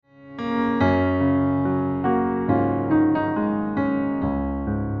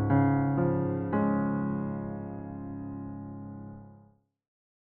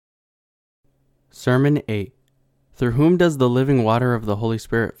Sermon 8. Through whom does the living water of the Holy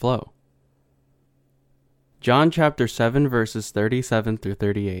Spirit flow? John chapter 7 verses 37 through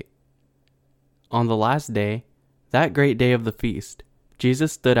 38. On the last day, that great day of the feast,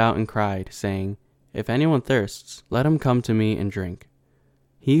 Jesus stood out and cried, saying, "If anyone thirsts, let him come to me and drink.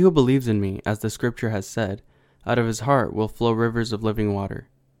 He who believes in me, as the scripture has said, out of his heart will flow rivers of living water."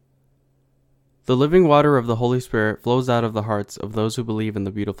 The living water of the Holy Spirit flows out of the hearts of those who believe in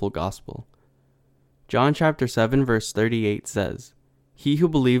the beautiful gospel. John chapter 7 verse 38 says, "He who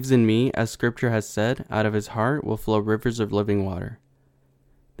believes in me, as scripture has said, out of his heart will flow rivers of living water."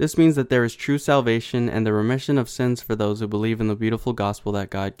 This means that there is true salvation and the remission of sins for those who believe in the beautiful gospel that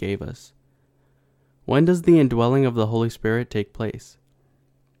God gave us. When does the indwelling of the Holy Spirit take place?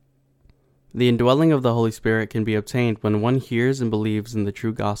 The indwelling of the Holy Spirit can be obtained when one hears and believes in the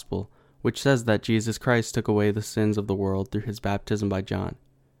true gospel, which says that Jesus Christ took away the sins of the world through his baptism by John.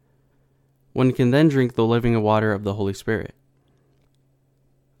 One can then drink the living water of the Holy Spirit.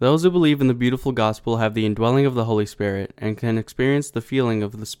 Those who believe in the beautiful gospel have the indwelling of the Holy Spirit and can experience the feeling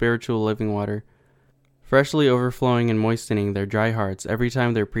of the spiritual living water, freshly overflowing and moistening their dry hearts every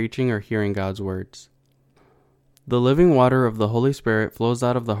time they're preaching or hearing God's words. The living water of the Holy Spirit flows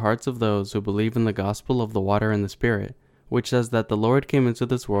out of the hearts of those who believe in the gospel of the water and the Spirit, which says that the Lord came into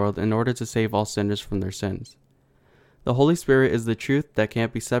this world in order to save all sinners from their sins. The Holy Spirit is the truth that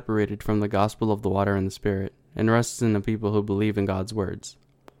can't be separated from the gospel of the water and the Spirit, and rests in the people who believe in God's words.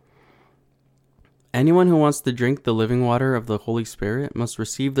 Anyone who wants to drink the living water of the Holy Spirit must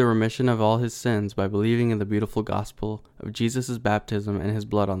receive the remission of all his sins by believing in the beautiful gospel of Jesus' baptism and his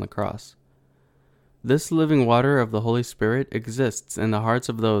blood on the cross. This living water of the Holy Spirit exists in the hearts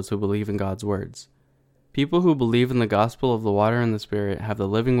of those who believe in God's words. People who believe in the gospel of the water and the Spirit have the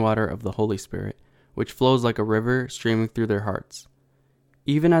living water of the Holy Spirit, which flows like a river streaming through their hearts.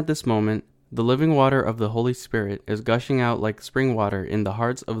 Even at this moment, the living water of the Holy Spirit is gushing out like spring water in the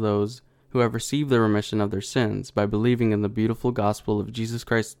hearts of those who have received the remission of their sins by believing in the beautiful gospel of Jesus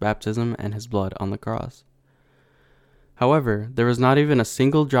Christ's baptism and his blood on the cross. However, there is not even a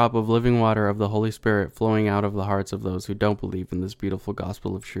single drop of living water of the Holy Spirit flowing out of the hearts of those who don't believe in this beautiful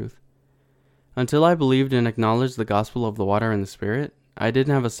gospel of truth. Until I believed and acknowledged the gospel of the water and the Spirit, I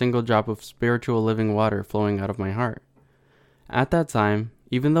didn't have a single drop of spiritual living water flowing out of my heart. At that time,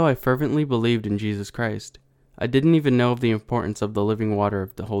 even though I fervently believed in Jesus Christ, I didn't even know of the importance of the living water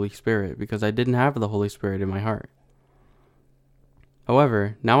of the Holy Spirit because I didn't have the Holy Spirit in my heart.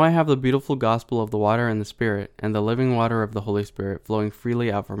 However, now I have the beautiful gospel of the water and the Spirit and the living water of the Holy Spirit flowing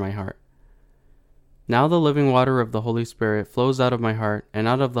freely out from my heart. Now the living water of the Holy Spirit flows out of my heart and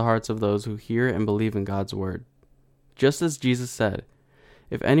out of the hearts of those who hear and believe in God's word. Just as Jesus said,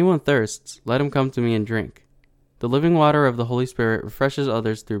 "If anyone thirsts, let him come to me and drink." The living water of the Holy Spirit refreshes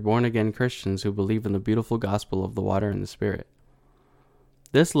others through born-again Christians who believe in the beautiful gospel of the water and the Spirit.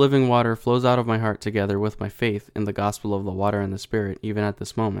 This living water flows out of my heart together with my faith in the gospel of the water and the Spirit even at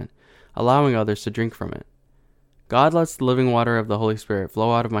this moment, allowing others to drink from it. God lets the living water of the Holy Spirit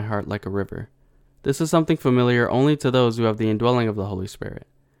flow out of my heart like a river. This is something familiar only to those who have the indwelling of the Holy Spirit.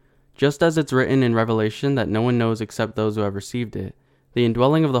 Just as it's written in Revelation that no one knows except those who have received it, the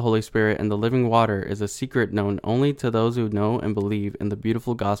indwelling of the Holy Spirit and the living water is a secret known only to those who know and believe in the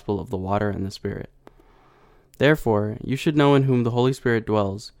beautiful gospel of the water and the Spirit. Therefore, you should know in whom the Holy Spirit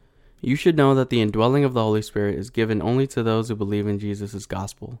dwells. You should know that the indwelling of the Holy Spirit is given only to those who believe in Jesus'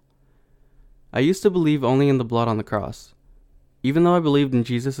 gospel. I used to believe only in the blood on the cross. Even though I believed in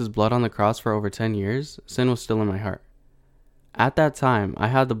Jesus' blood on the cross for over 10 years, sin was still in my heart. At that time, I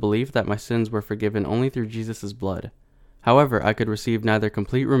had the belief that my sins were forgiven only through Jesus' blood. However, I could receive neither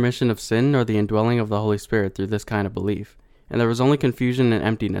complete remission of sin nor the indwelling of the Holy Spirit through this kind of belief, and there was only confusion and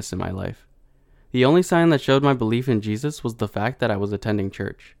emptiness in my life. The only sign that showed my belief in Jesus was the fact that I was attending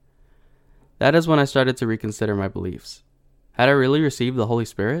church. That is when I started to reconsider my beliefs. Had I really received the Holy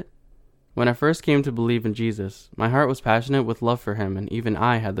Spirit? When I first came to believe in Jesus, my heart was passionate with love for him, and even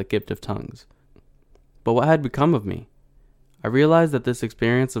I had the gift of tongues. But what had become of me? I realized that this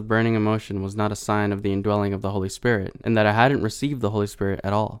experience of burning emotion was not a sign of the indwelling of the Holy Spirit, and that I hadn't received the Holy Spirit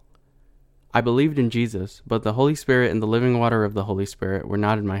at all. I believed in Jesus, but the Holy Spirit and the living water of the Holy Spirit were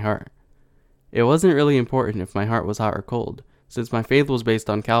not in my heart. It wasn't really important if my heart was hot or cold, since my faith was based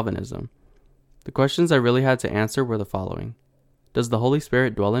on Calvinism. The questions I really had to answer were the following. Does the Holy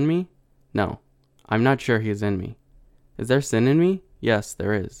Spirit dwell in me? No. I'm not sure he is in me. Is there sin in me? Yes,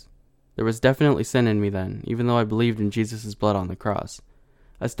 there is. There was definitely sin in me then, even though I believed in Jesus' blood on the cross.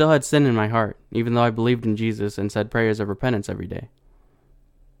 I still had sin in my heart, even though I believed in Jesus and said prayers of repentance every day.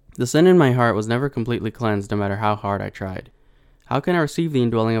 The sin in my heart was never completely cleansed no matter how hard I tried. How can I receive the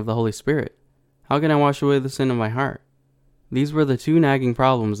indwelling of the Holy Spirit? How can I wash away the sin of my heart? These were the two nagging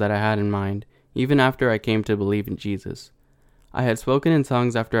problems that I had in mind, even after I came to believe in Jesus. I had spoken in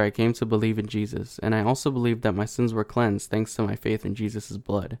tongues after I came to believe in Jesus, and I also believed that my sins were cleansed thanks to my faith in Jesus'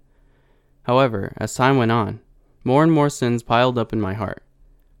 blood. However, as time went on, more and more sins piled up in my heart.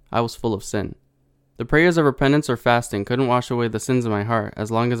 I was full of sin. The prayers of repentance or fasting couldn't wash away the sins of my heart as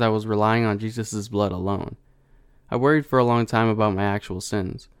long as I was relying on Jesus' blood alone. I worried for a long time about my actual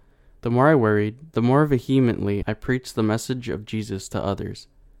sins. The more I worried, the more vehemently I preached the message of Jesus to others.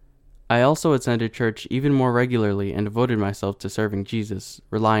 I also attended church even more regularly and devoted myself to serving Jesus,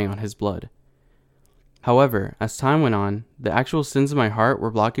 relying on his blood. However, as time went on, the actual sins of my heart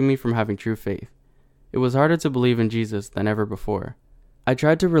were blocking me from having true faith. It was harder to believe in Jesus than ever before. I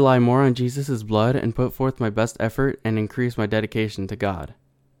tried to rely more on Jesus' blood and put forth my best effort and increase my dedication to God.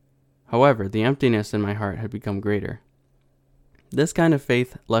 However, the emptiness in my heart had become greater. This kind of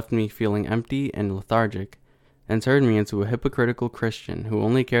faith left me feeling empty and lethargic, and turned me into a hypocritical Christian who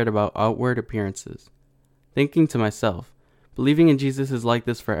only cared about outward appearances. Thinking to myself, believing in Jesus is like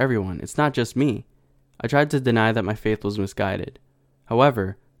this for everyone, it's not just me. I tried to deny that my faith was misguided.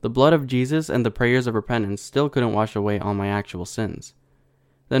 However, the blood of Jesus and the prayers of repentance still couldn't wash away all my actual sins.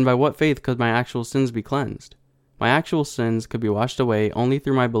 Then by what faith could my actual sins be cleansed? My actual sins could be washed away only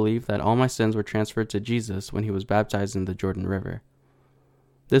through my belief that all my sins were transferred to Jesus when he was baptized in the Jordan River.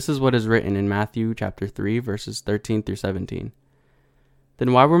 This is what is written in Matthew chapter 3, verses 13 through 17.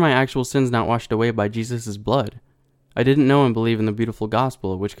 Then why were my actual sins not washed away by Jesus' blood? I didn't know and believe in the beautiful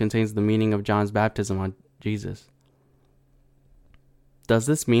gospel, which contains the meaning of John's baptism on Jesus. Does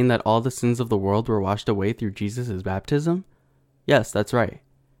this mean that all the sins of the world were washed away through Jesus' baptism? Yes, that's right.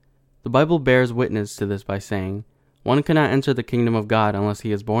 The Bible bears witness to this by saying, "One cannot enter the kingdom of God unless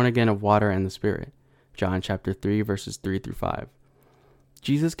he is born again of water and the Spirit." John chapter 3, verses 3 through 5.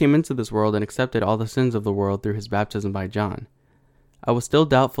 Jesus came into this world and accepted all the sins of the world through his baptism by John. I was still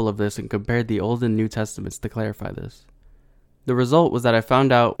doubtful of this and compared the Old and New Testaments to clarify this. The result was that I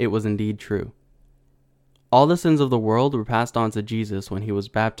found out it was indeed true. All the sins of the world were passed on to Jesus when he was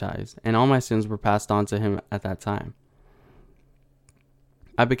baptized, and all my sins were passed on to him at that time.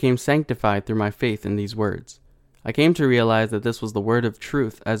 I became sanctified through my faith in these words. I came to realize that this was the word of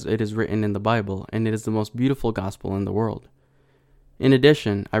truth as it is written in the Bible, and it is the most beautiful gospel in the world. In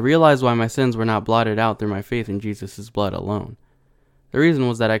addition, I realized why my sins were not blotted out through my faith in Jesus' blood alone. The reason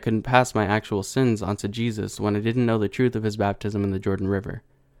was that I couldn't pass my actual sins onto Jesus when I didn't know the truth of his baptism in the Jordan River.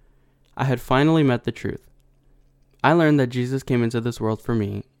 I had finally met the truth. I learned that Jesus came into this world for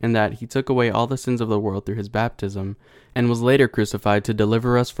me, and that he took away all the sins of the world through his baptism, and was later crucified to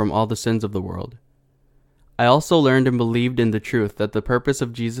deliver us from all the sins of the world. I also learned and believed in the truth that the purpose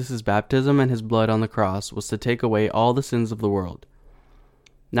of Jesus' baptism and his blood on the cross was to take away all the sins of the world.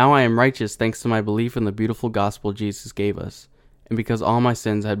 Now I am righteous thanks to my belief in the beautiful gospel Jesus gave us, and because all my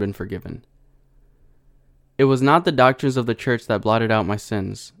sins had been forgiven. It was not the doctrines of the church that blotted out my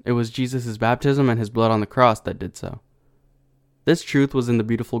sins. It was Jesus' baptism and his blood on the cross that did so. This truth was in the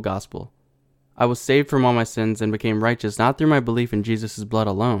beautiful gospel. I was saved from all my sins and became righteous not through my belief in Jesus' blood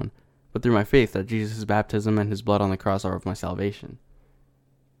alone, but through my faith that Jesus' baptism and his blood on the cross are of my salvation.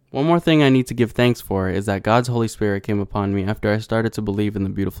 One more thing I need to give thanks for is that God's Holy Spirit came upon me after I started to believe in the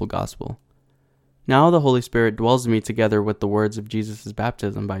beautiful gospel. Now the Holy Spirit dwells in me together with the words of Jesus'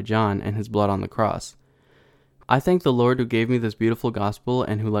 baptism by John and his blood on the cross. I thank the Lord who gave me this beautiful gospel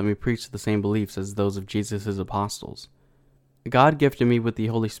and who let me preach the same beliefs as those of Jesus' apostles. God gifted me with the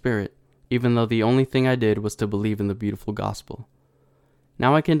Holy Spirit, even though the only thing I did was to believe in the beautiful gospel.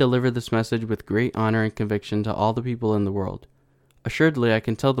 Now I can deliver this message with great honor and conviction to all the people in the world. Assuredly, I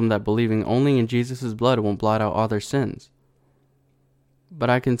can tell them that believing only in Jesus' blood won't blot out all their sins. But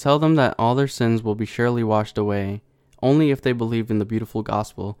I can tell them that all their sins will be surely washed away only if they believe in the beautiful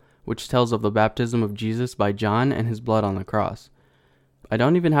gospel, which tells of the baptism of Jesus by John and his blood on the cross. I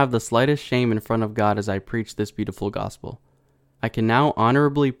don't even have the slightest shame in front of God as I preach this beautiful gospel. I can now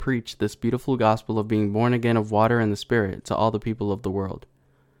honorably preach this beautiful gospel of being born again of water and the Spirit to all the people of the world.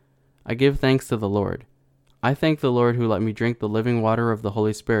 I give thanks to the Lord. I thank the Lord who let me drink the living water of the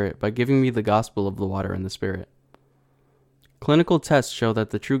Holy Spirit by giving me the gospel of the water and the Spirit. Clinical tests show that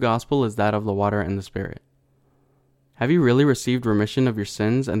the true gospel is that of the water and the Spirit. Have you really received remission of your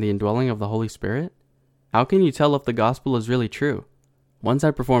sins and the indwelling of the Holy Spirit? How can you tell if the gospel is really true? Once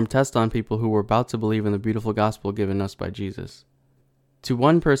I performed tests on people who were about to believe in the beautiful gospel given us by Jesus. To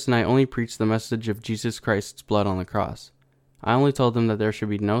one person I only preached the message of Jesus Christ's blood on the cross. I only told them that there should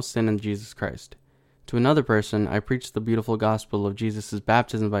be no sin in Jesus Christ. To another person, I preached the beautiful gospel of Jesus'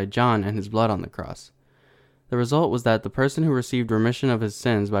 baptism by John and his blood on the cross. The result was that the person who received remission of his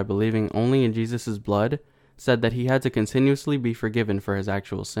sins by believing only in Jesus' blood said that he had to continuously be forgiven for his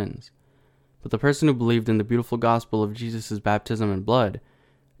actual sins. But the person who believed in the beautiful gospel of Jesus' baptism and blood,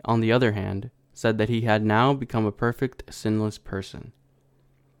 on the other hand, said that he had now become a perfect, sinless person.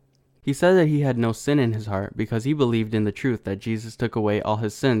 He said that he had no sin in his heart because he believed in the truth that Jesus took away all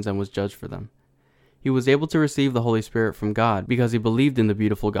his sins and was judged for them. He was able to receive the Holy Spirit from God because he believed in the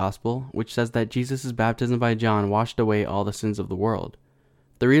beautiful gospel, which says that Jesus' baptism by John washed away all the sins of the world.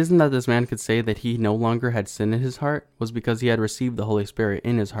 The reason that this man could say that he no longer had sin in his heart was because he had received the Holy Spirit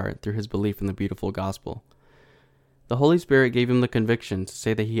in his heart through his belief in the beautiful gospel. The Holy Spirit gave him the conviction to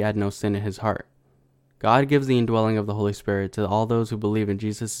say that he had no sin in his heart. God gives the indwelling of the Holy Spirit to all those who believe in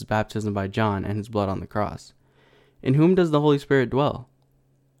Jesus' baptism by John and his blood on the cross. In whom does the Holy Spirit dwell?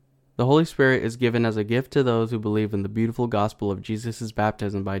 The Holy Spirit is given as a gift to those who believe in the beautiful gospel of Jesus'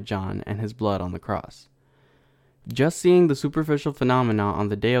 baptism by John and his blood on the cross. Just seeing the superficial phenomena on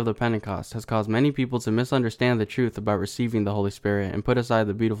the day of the Pentecost has caused many people to misunderstand the truth about receiving the Holy Spirit and put aside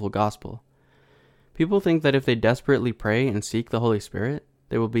the beautiful gospel. People think that if they desperately pray and seek the Holy Spirit,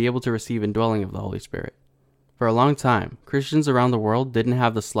 they will be able to receive indwelling of the Holy Spirit. For a long time, Christians around the world didn't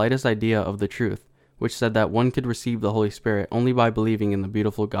have the slightest idea of the truth, which said that one could receive the Holy Spirit only by believing in the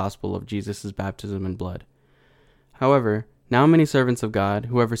beautiful gospel of Jesus' baptism and blood. However, now many servants of God,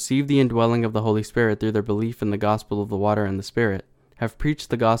 who have received the indwelling of the Holy Spirit through their belief in the gospel of the water and the Spirit, have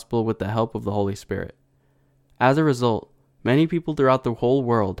preached the gospel with the help of the Holy Spirit. As a result, many people throughout the whole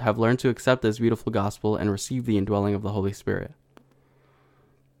world have learned to accept this beautiful gospel and receive the indwelling of the Holy Spirit.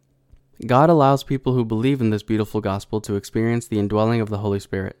 God allows people who believe in this beautiful gospel to experience the indwelling of the Holy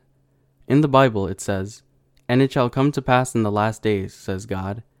Spirit. In the Bible it says, "And it shall come to pass in the last days, says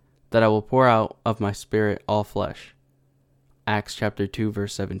God, that I will pour out of my Spirit all flesh." Acts chapter 2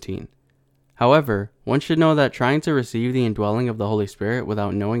 verse 17. However, one should know that trying to receive the indwelling of the Holy Spirit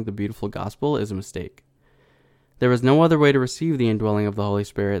without knowing the beautiful gospel is a mistake. There is no other way to receive the indwelling of the Holy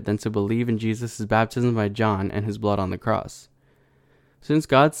Spirit than to believe in Jesus' baptism by John and his blood on the cross. Since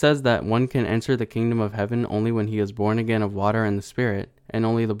God says that one can enter the kingdom of heaven only when he is born again of water and the Spirit, and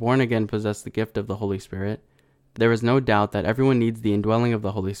only the born again possess the gift of the Holy Spirit, there is no doubt that everyone needs the indwelling of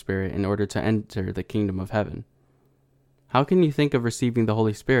the Holy Spirit in order to enter the kingdom of heaven. How can you think of receiving the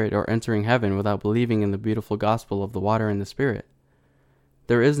Holy Spirit or entering heaven without believing in the beautiful gospel of the water and the Spirit?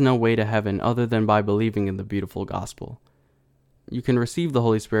 There is no way to heaven other than by believing in the beautiful gospel. You can receive the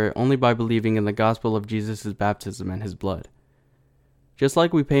Holy Spirit only by believing in the gospel of Jesus' baptism and his blood. Just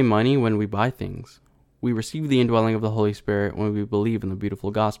like we pay money when we buy things, we receive the indwelling of the Holy Spirit when we believe in the beautiful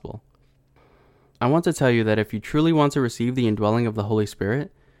gospel. I want to tell you that if you truly want to receive the indwelling of the Holy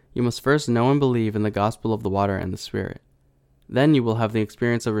Spirit, you must first know and believe in the gospel of the water and the Spirit. Then you will have the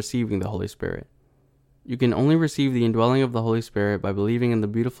experience of receiving the Holy Spirit. You can only receive the indwelling of the Holy Spirit by believing in the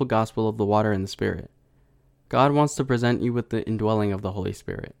beautiful gospel of the water and the Spirit. God wants to present you with the indwelling of the Holy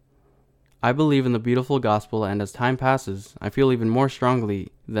Spirit. I believe in the beautiful gospel, and as time passes, I feel even more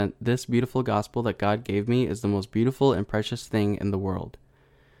strongly that this beautiful gospel that God gave me is the most beautiful and precious thing in the world.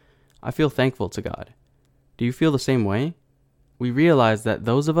 I feel thankful to God. Do you feel the same way? We realize that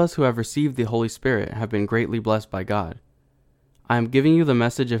those of us who have received the Holy Spirit have been greatly blessed by God. I am giving you the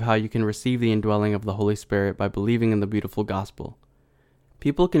message of how you can receive the indwelling of the Holy Spirit by believing in the beautiful gospel.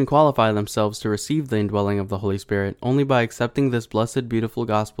 People can qualify themselves to receive the indwelling of the Holy Spirit only by accepting this blessed, beautiful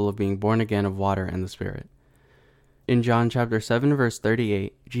gospel of being born again of water and the Spirit. In John chapter 7 verse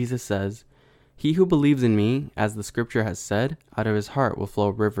 38, Jesus says, "He who believes in me, as the scripture has said, out of his heart will flow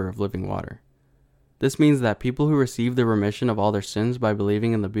a river of living water." This means that people who receive the remission of all their sins by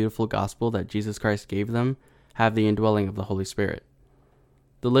believing in the beautiful gospel that Jesus Christ gave them have the indwelling of the Holy Spirit.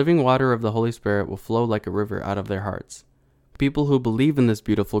 The living water of the Holy Spirit will flow like a river out of their hearts. People who believe in this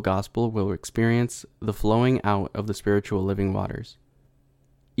beautiful gospel will experience the flowing out of the spiritual living waters.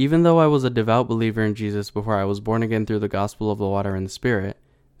 Even though I was a devout believer in Jesus before I was born again through the gospel of the water and the Spirit,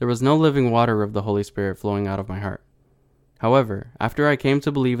 there was no living water of the Holy Spirit flowing out of my heart. However, after I came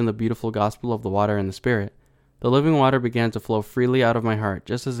to believe in the beautiful gospel of the water and the Spirit, the living water began to flow freely out of my heart,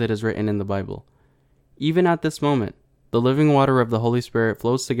 just as it is written in the Bible. Even at this moment, the living water of the Holy Spirit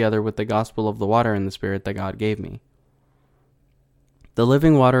flows together with the gospel of the water and the Spirit that God gave me. The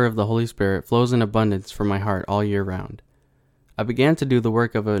living water of the Holy Spirit flows in abundance from my heart all year round. I began to do the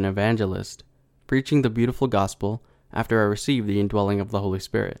work of an evangelist, preaching the beautiful gospel after I received the indwelling of the Holy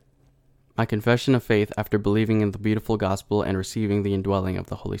Spirit. My confession of faith after believing in the beautiful gospel and receiving the indwelling of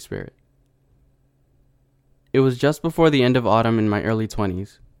the Holy Spirit. It was just before the end of autumn in my early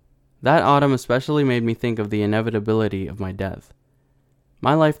 20s. That autumn especially made me think of the inevitability of my death.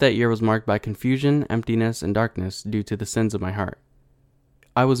 My life that year was marked by confusion, emptiness, and darkness due to the sins of my heart.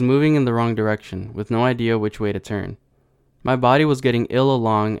 I was moving in the wrong direction, with no idea which way to turn. My body was getting ill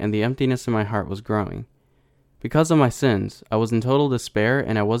along, and the emptiness in my heart was growing. Because of my sins, I was in total despair,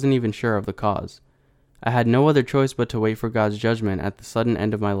 and I wasn't even sure of the cause. I had no other choice but to wait for God's judgment at the sudden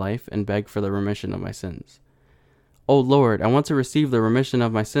end of my life and beg for the remission of my sins. "O Lord, I want to receive the remission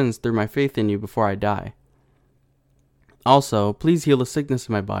of my sins through my faith in you before I die. Also, please heal the sickness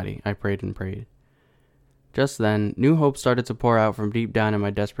in my body," I prayed and prayed. Just then, new hope started to pour out from deep down in my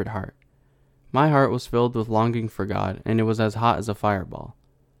desperate heart. My heart was filled with longing for God, and it was as hot as a fireball.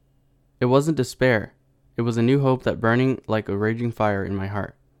 It wasn't despair. It was a new hope that burning like a raging fire in my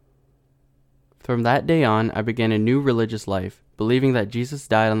heart. From that day on, I began a new religious life, believing that Jesus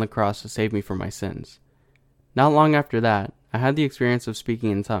died on the cross to save me from my sins. Not long after that, I had the experience of speaking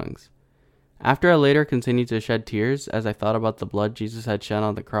in tongues. After I later continued to shed tears as I thought about the blood Jesus had shed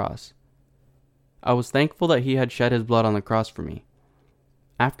on the cross. I was thankful that he had shed his blood on the cross for me.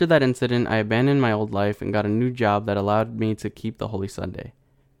 After that incident, I abandoned my old life and got a new job that allowed me to keep the Holy Sunday.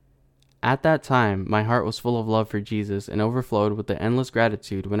 At that time, my heart was full of love for Jesus and overflowed with the endless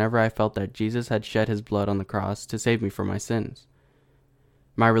gratitude whenever I felt that Jesus had shed his blood on the cross to save me from my sins.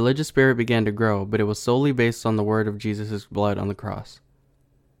 My religious spirit began to grow, but it was solely based on the word of Jesus' blood on the cross.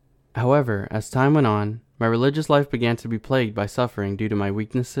 However, as time went on, my religious life began to be plagued by suffering due to my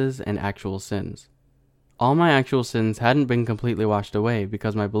weaknesses and actual sins. All my actual sins hadn't been completely washed away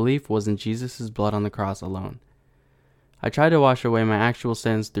because my belief was in Jesus' blood on the cross alone. I tried to wash away my actual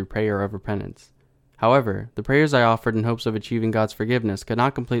sins through prayer of repentance. However, the prayers I offered in hopes of achieving God's forgiveness could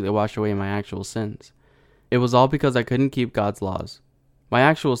not completely wash away my actual sins. It was all because I couldn't keep God's laws. My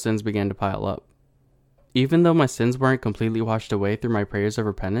actual sins began to pile up. Even though my sins weren't completely washed away through my prayers of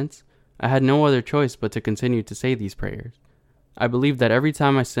repentance, I had no other choice but to continue to say these prayers. I believed that every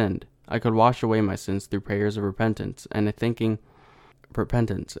time I sinned, I could wash away my sins through prayers of repentance and by thinking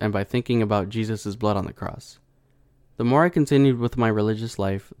about Jesus' blood on the cross. The more I continued with my religious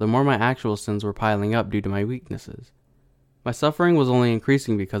life, the more my actual sins were piling up due to my weaknesses. My suffering was only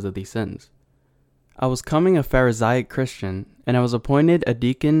increasing because of these sins. I was becoming a Pharisaic Christian, and I was appointed a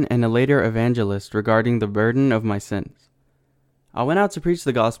deacon and a later evangelist regarding the burden of my sins. I went out to preach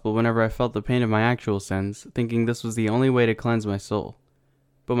the gospel whenever I felt the pain of my actual sins, thinking this was the only way to cleanse my soul.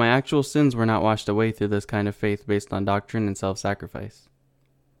 But my actual sins were not washed away through this kind of faith based on doctrine and self-sacrifice.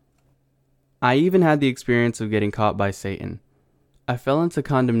 I even had the experience of getting caught by Satan. I fell into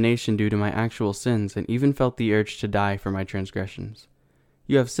condemnation due to my actual sins and even felt the urge to die for my transgressions.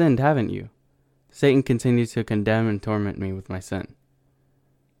 "You have sinned, haven't you?" Satan continued to condemn and torment me with my sin.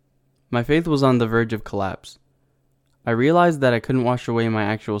 My faith was on the verge of collapse. I realized that I couldn't wash away my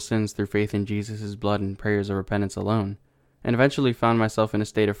actual sins through faith in Jesus' blood and prayers of repentance alone, and eventually found myself in a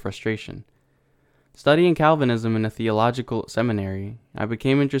state of frustration. Studying Calvinism in a theological seminary, I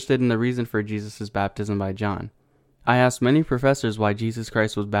became interested in the reason for Jesus' baptism by John. I asked many professors why Jesus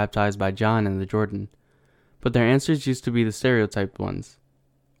Christ was baptized by John in the Jordan, but their answers used to be the stereotyped ones,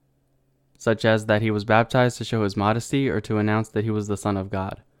 such as that he was baptized to show his modesty or to announce that he was the Son of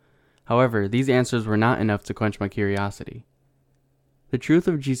God. However, these answers were not enough to quench my curiosity. The truth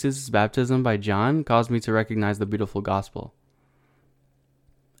of Jesus' baptism by John caused me to recognize the beautiful gospel.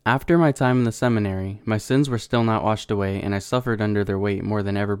 After my time in the seminary, my sins were still not washed away, and I suffered under their weight more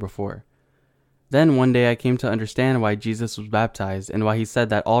than ever before. Then one day I came to understand why Jesus was baptized and why he said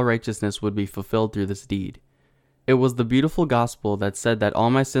that all righteousness would be fulfilled through this deed. It was the beautiful gospel that said that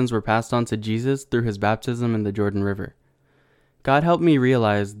all my sins were passed on to Jesus through his baptism in the Jordan River. God helped me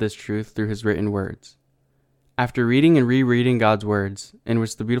realize this truth through his written words. After reading and rereading God's words, in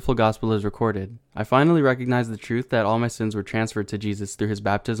which the beautiful gospel is recorded, I finally recognized the truth that all my sins were transferred to Jesus through his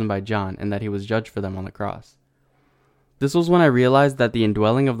baptism by John and that he was judged for them on the cross. This was when I realized that the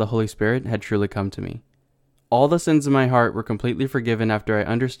indwelling of the Holy Spirit had truly come to me. All the sins in my heart were completely forgiven after I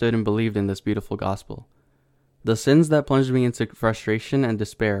understood and believed in this beautiful gospel. The sins that plunged me into frustration and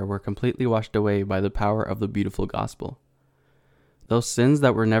despair were completely washed away by the power of the beautiful gospel. Those sins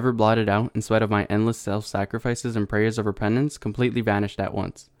that were never blotted out in spite of my endless self-sacrifices and prayers of repentance completely vanished at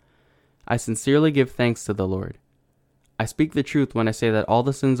once. I sincerely give thanks to the Lord. I speak the truth when I say that all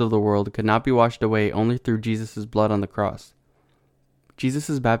the sins of the world could not be washed away only through Jesus' blood on the cross.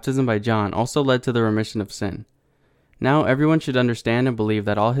 Jesus' baptism by John also led to the remission of sin. Now everyone should understand and believe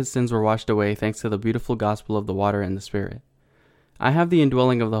that all his sins were washed away thanks to the beautiful gospel of the water and the Spirit. I have the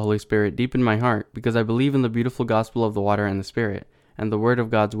indwelling of the Holy Spirit deep in my heart because I believe in the beautiful gospel of the water and the Spirit, and the word of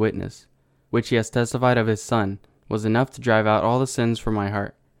God's witness, which he has testified of his Son, was enough to drive out all the sins from my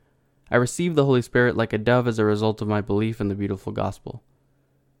heart. I received the Holy Spirit like a dove as a result of my belief in the beautiful gospel.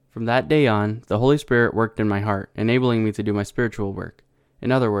 From that day on, the Holy Spirit worked in my heart, enabling me to do my spiritual work.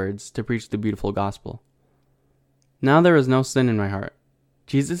 In other words, to preach the beautiful gospel. Now there is no sin in my heart.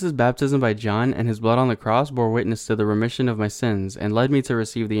 Jesus' baptism by John and his blood on the cross bore witness to the remission of my sins and led me to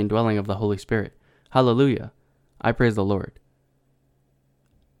receive the indwelling of the Holy Spirit. Hallelujah! I praise the Lord.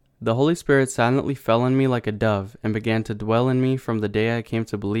 The Holy Spirit silently fell on me like a dove and began to dwell in me from the day I came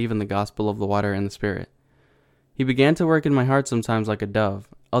to believe in the gospel of the water and the Spirit. He began to work in my heart sometimes like a dove,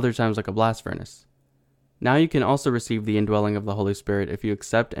 other times like a blast furnace. Now you can also receive the indwelling of the Holy Spirit if you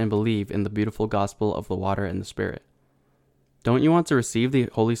accept and believe in the beautiful gospel of the water and the Spirit. Don't you want to receive the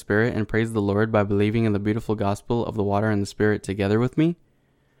Holy Spirit and praise the Lord by believing in the beautiful gospel of the water and the Spirit together with me?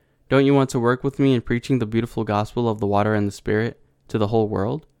 Don't you want to work with me in preaching the beautiful gospel of the water and the Spirit to the whole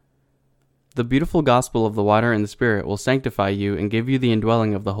world? The beautiful gospel of the water and the Spirit will sanctify you and give you the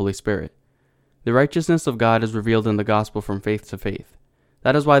indwelling of the Holy Spirit. The righteousness of God is revealed in the gospel from faith to faith.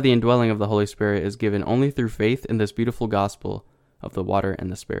 That is why the indwelling of the Holy Spirit is given only through faith in this beautiful gospel of the water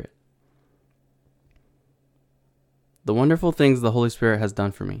and the Spirit. The wonderful things the Holy Spirit has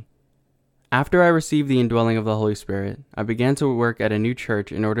done for me. After I received the indwelling of the Holy Spirit, I began to work at a new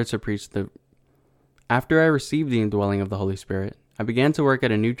church in order to preach the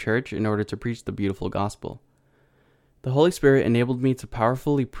beautiful gospel. The Holy Spirit enabled me to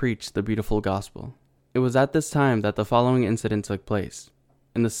powerfully preach the beautiful gospel. It was at this time that the following incident took place.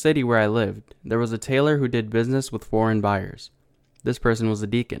 In the city where I lived, there was a tailor who did business with foreign buyers. This person was a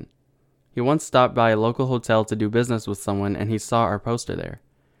deacon. He once stopped by a local hotel to do business with someone and he saw our poster there.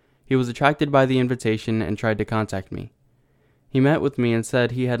 He was attracted by the invitation and tried to contact me. He met with me and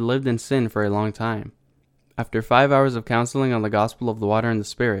said he had lived in sin for a long time. After 5 hours of counseling on the gospel of the water and the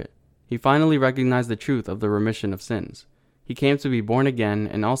Spirit, he finally recognized the truth of the remission of sins. He came to be born again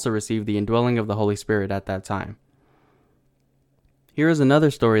and also received the indwelling of the Holy Spirit at that time. Here is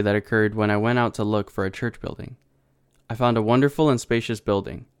another story that occurred when I went out to look for a church building. I found a wonderful and spacious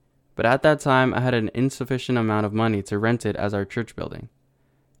building, but at that time I had an insufficient amount of money to rent it as our church building.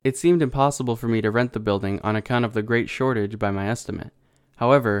 It seemed impossible for me to rent the building on account of the great shortage by my estimate.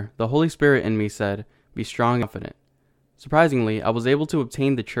 However, the Holy Spirit in me said, "Be strong and confident." Surprisingly, I was able to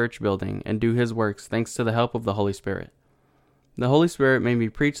obtain the church building and do his works thanks to the help of the Holy Spirit. The Holy Spirit made me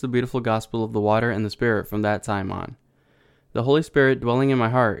preach the beautiful gospel of the water and the Spirit from that time on. The Holy Spirit dwelling in my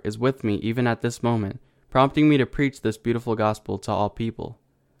heart is with me even at this moment, prompting me to preach this beautiful gospel to all people.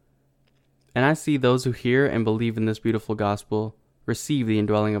 And I see those who hear and believe in this beautiful gospel receive the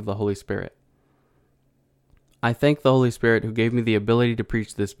indwelling of the Holy Spirit. I thank the Holy Spirit who gave me the ability to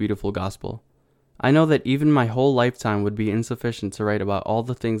preach this beautiful gospel. I know that even my whole lifetime would be insufficient to write about all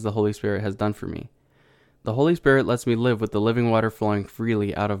the things the Holy Spirit has done for me. The Holy Spirit lets me live with the living water flowing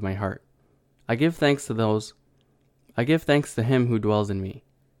freely out of my heart. I give thanks to Him who dwells in me.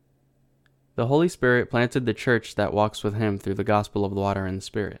 The Holy Spirit planted the church that walks with Him through the gospel of the water and the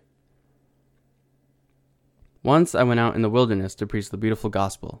Spirit. Once I went out in the wilderness to preach the beautiful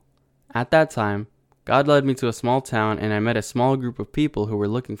gospel. At that time, God led me to a small town and I met a small group of people who were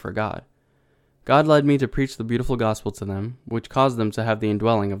looking for God. God led me to preach the beautiful gospel to them, which caused them to have the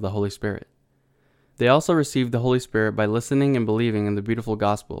indwelling of the Holy Spirit. They also received the Holy Spirit by listening and believing in the beautiful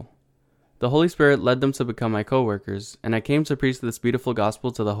gospel. The Holy Spirit led them to become my co-workers, and I came to preach this beautiful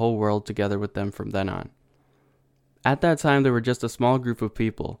gospel to the whole world together with them from then on. At that time, there were just a small group of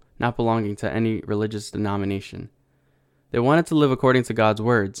people, not belonging to any religious denomination. They wanted to live according to God's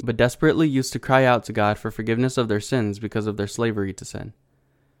words, but desperately used to cry out to God for forgiveness of their sins because of their slavery to sin.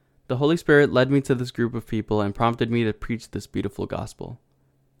 The Holy Spirit led me to this group of people and prompted me to preach this beautiful gospel.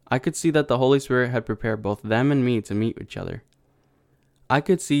 I could see that the Holy Spirit had prepared both them and me to meet each other.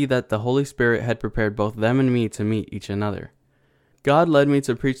 God led me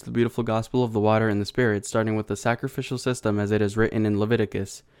to preach the beautiful gospel of the water and the Spirit, starting with the sacrificial system as it is written in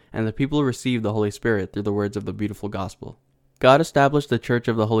Leviticus, and the people received the Holy Spirit through the words of the beautiful gospel. God established the church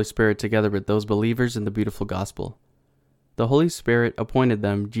of the Holy Spirit together with those believers in the beautiful gospel. The Holy Spirit appointed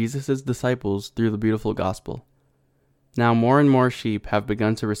them Jesus' disciples through the beautiful gospel. Now more and more sheep have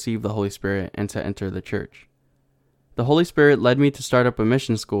begun to receive the Holy Spirit and to enter the church. The Holy Spirit led me to start up a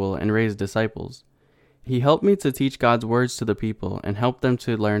mission school and raise disciples. He helped me to teach God's words to the people and help them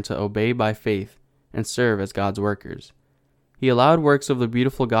to learn to obey by faith and serve as God's workers. He allowed works of the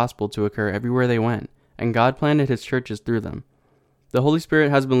beautiful gospel to occur everywhere they went, and God planted His churches through them. The Holy Spirit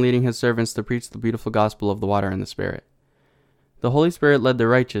has been leading His servants to preach the beautiful gospel of the water and the Spirit. The Holy Spirit led the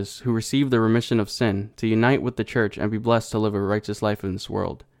righteous, who received the remission of sin, to unite with the church and be blessed to live a righteous life in this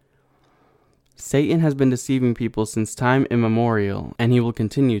world. Satan has been deceiving people since time immemorial, and he will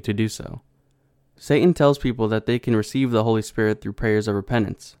continue to do so. Satan tells people that they can receive the Holy Spirit through prayers of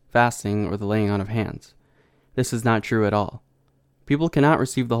repentance, fasting, or the laying on of hands. This is not true at all. People cannot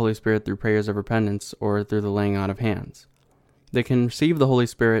receive the Holy Spirit through prayers of repentance or through the laying on of hands. They can receive the Holy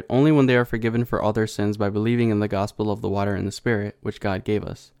Spirit only when they are forgiven for all their sins by believing in the gospel of the water and the Spirit, which God gave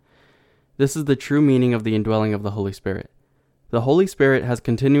us. This is the true meaning of the indwelling of the Holy Spirit. The Holy Spirit has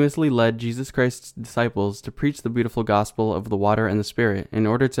continuously led Jesus Christ's disciples to preach the beautiful gospel of the water and the Spirit in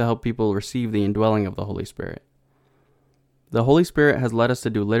order to help people receive the indwelling of the Holy Spirit. The Holy Spirit has led us to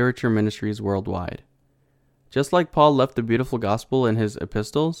do literature ministries worldwide. Just like Paul left the beautiful gospel in his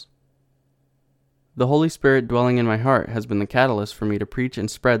epistles, the Holy Spirit dwelling in my heart has been the catalyst for me to preach and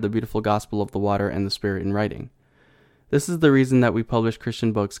spread the beautiful gospel of the water and the Spirit in writing. This is the reason that we publish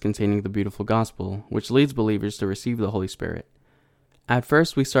Christian books containing the beautiful gospel, which leads believers to receive the Holy Spirit. At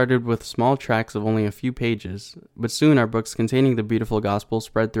first, we started with small tracts of only a few pages, but soon our books containing the beautiful gospel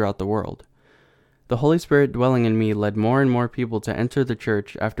spread throughout the world. The Holy Spirit dwelling in me led more and more people to enter the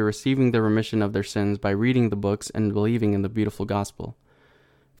church after receiving the remission of their sins by reading the books and believing in the beautiful gospel.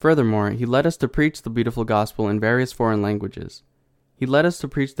 Furthermore, he led us to preach the beautiful gospel in various foreign languages. He led us to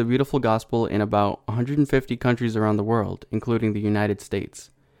preach the beautiful gospel in about 150 countries around the world, including the United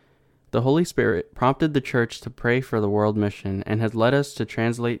States. The Holy Spirit prompted the church to pray for the world mission and has led us to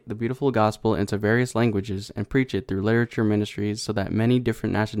translate the beautiful gospel into various languages and preach it through literature ministries so that many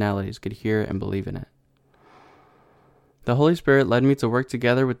different nationalities could hear and believe in it. The Holy Spirit led me to work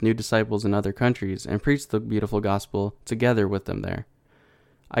together with new disciples in other countries and preach the beautiful gospel together with them there.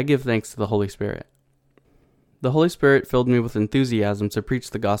 I give thanks to the Holy Spirit. The Holy Spirit filled me with enthusiasm to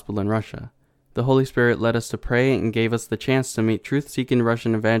preach the gospel in Russia. The Holy Spirit led us to pray and gave us the chance to meet truth-seeking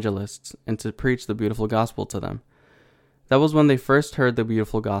Russian evangelists and to preach the beautiful gospel to them. That was when they first heard the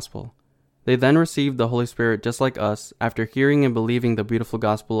beautiful gospel. They then received the Holy Spirit just like us after hearing and believing the beautiful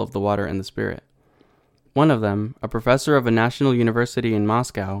gospel of the water and the Spirit. One of them, a professor of a national university in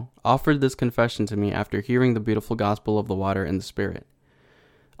Moscow, offered this confession to me after hearing the beautiful gospel of the water and the Spirit.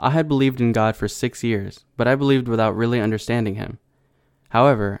 I had believed in God for 6 years, but I believed without really understanding him.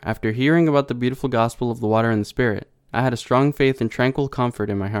 However, after hearing about the beautiful gospel of the water and the Spirit, I had a strong faith and tranquil comfort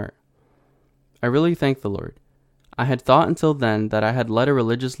in my heart. I really thank the Lord. I had thought until then that I had led a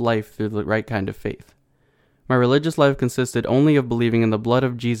religious life through the right kind of faith. My religious life consisted only of believing in the blood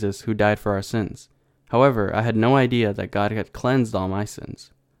of Jesus who died for our sins. However, I had no idea that God had cleansed all my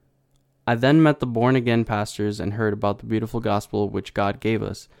sins. I then met the born-again pastors and heard about the beautiful gospel which God gave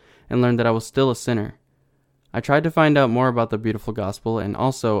us, and learned that I was still a sinner. I tried to find out more about the beautiful gospel and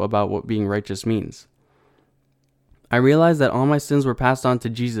also about what being righteous means. I realized that all my sins were passed on to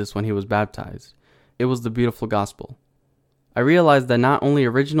Jesus when he was baptized. It was the beautiful gospel. I realized that not only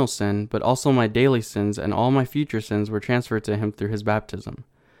original sin, but also my daily sins and all my future sins were transferred to him through his baptism.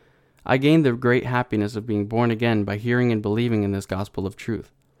 I gained the great happiness of being born again by hearing and believing in this gospel of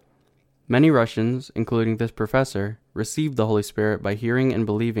truth. Many Russians, including this professor, received the Holy Spirit by hearing and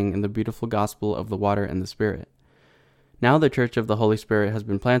believing in the beautiful gospel of the water and the Spirit. Now the Church of the Holy Spirit has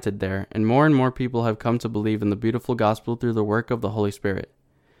been planted there, and more people have come to believe in the beautiful gospel through the work of the Holy Spirit.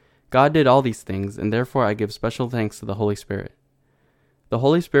 God did all these things, and therefore I give special thanks to the Holy Spirit. The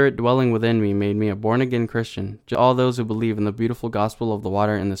Holy Spirit dwelling within me made me a born-again Christian to all those who believe in the beautiful gospel of the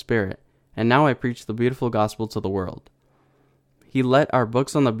water and the Spirit, and now I preach the beautiful gospel to the world. He let our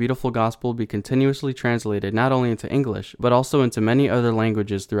books on the beautiful gospel be continuously translated not only into English, but also into many other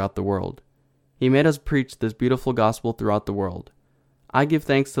languages throughout the world. He made us preach this beautiful gospel throughout the world. I give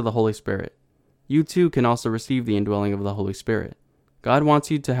thanks to the Holy Spirit. You too can also receive the indwelling of the Holy Spirit. God wants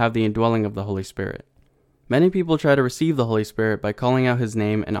you to have the indwelling of the Holy Spirit. Many people try to receive the Holy Spirit by calling out his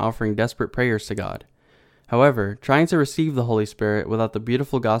name and offering desperate prayers to God. However, trying to receive the Holy Spirit without the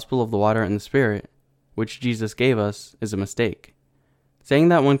beautiful gospel of the water and the Spirit, which Jesus gave us, is a mistake. Saying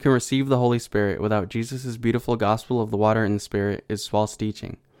that one can receive the Holy Spirit without Jesus' beautiful gospel of the water and the Spirit is false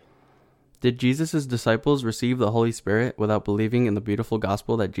teaching. Did Jesus' disciples receive the Holy Spirit without believing in the beautiful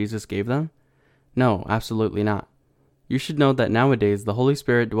gospel that Jesus gave them? No, absolutely not. You should know that nowadays the Holy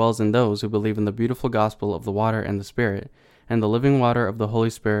Spirit dwells in those who believe in the beautiful gospel of the water and the Spirit, and the living water of the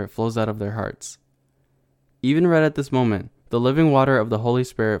Holy Spirit flows out of their hearts. Even right at this moment, the living water of the Holy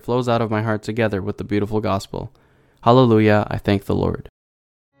Spirit flows out of my heart together with the beautiful gospel. Hallelujah, I thank the Lord.